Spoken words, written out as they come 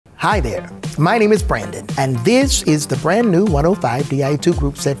Hi there, my name is Brandon, and this is the brand new 105 Di2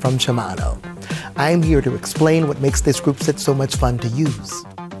 group set from Shimano. I'm here to explain what makes this group set so much fun to use.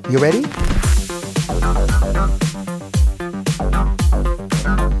 You ready?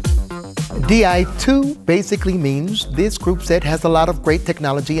 Di2 basically means this group set has a lot of great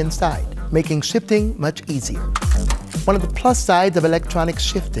technology inside, making shifting much easier. One of the plus sides of electronic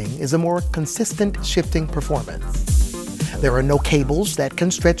shifting is a more consistent shifting performance. There are no cables that can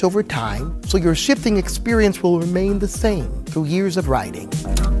stretch over time, so your shifting experience will remain the same through years of riding.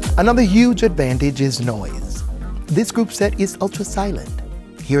 Another huge advantage is noise. This group set is ultra silent.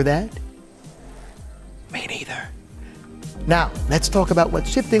 Hear that? Me neither. Now, let's talk about what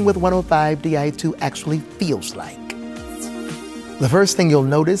shifting with 105 Di2 actually feels like. The first thing you'll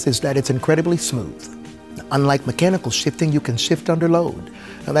notice is that it's incredibly smooth. Unlike mechanical shifting, you can shift under load.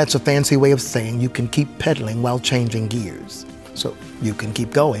 Now, that's a fancy way of saying you can keep pedaling while changing gears. So you can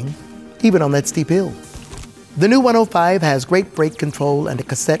keep going, even on that steep hill. The new 105 has great brake control and a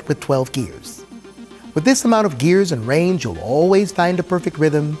cassette with 12 gears. With this amount of gears and range, you'll always find a perfect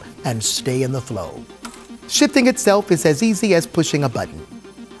rhythm and stay in the flow. Shifting itself is as easy as pushing a button.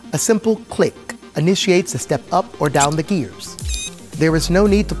 A simple click initiates a step up or down the gears. There is no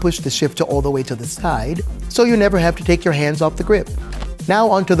need to push the shifter all the way to the side, so you never have to take your hands off the grip. Now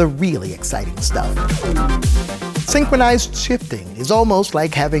on to the really exciting stuff. Synchronized shifting is almost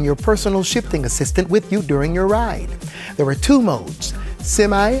like having your personal shifting assistant with you during your ride. There are two modes,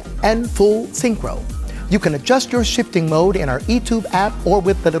 semi and full synchro. You can adjust your shifting mode in our eTube app or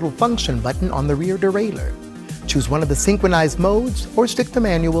with the little function button on the rear derailleur. Choose one of the synchronized modes or stick to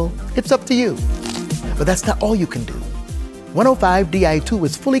manual. It's up to you. But that's not all you can do. 105 Di2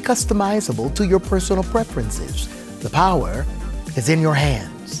 is fully customizable to your personal preferences. The power is in your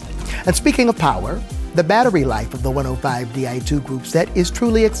hands. And speaking of power, the battery life of the 105 Di2 group set is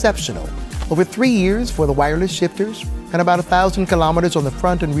truly exceptional. Over 3 years for the wireless shifters and about 1,000 kilometers on the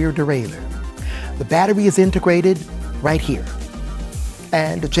front and rear derailleur. The battery is integrated right here.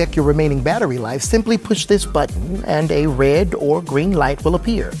 And to check your remaining battery life, simply push this button and a red or green light will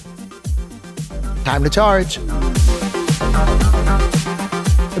appear. Time to charge.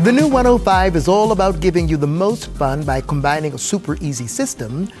 The new 105 is all about giving you the most fun by combining a super easy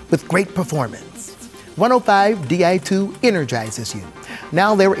system with great performance. 105 Di2 energizes you.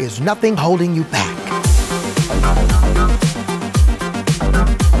 Now there is nothing holding you back.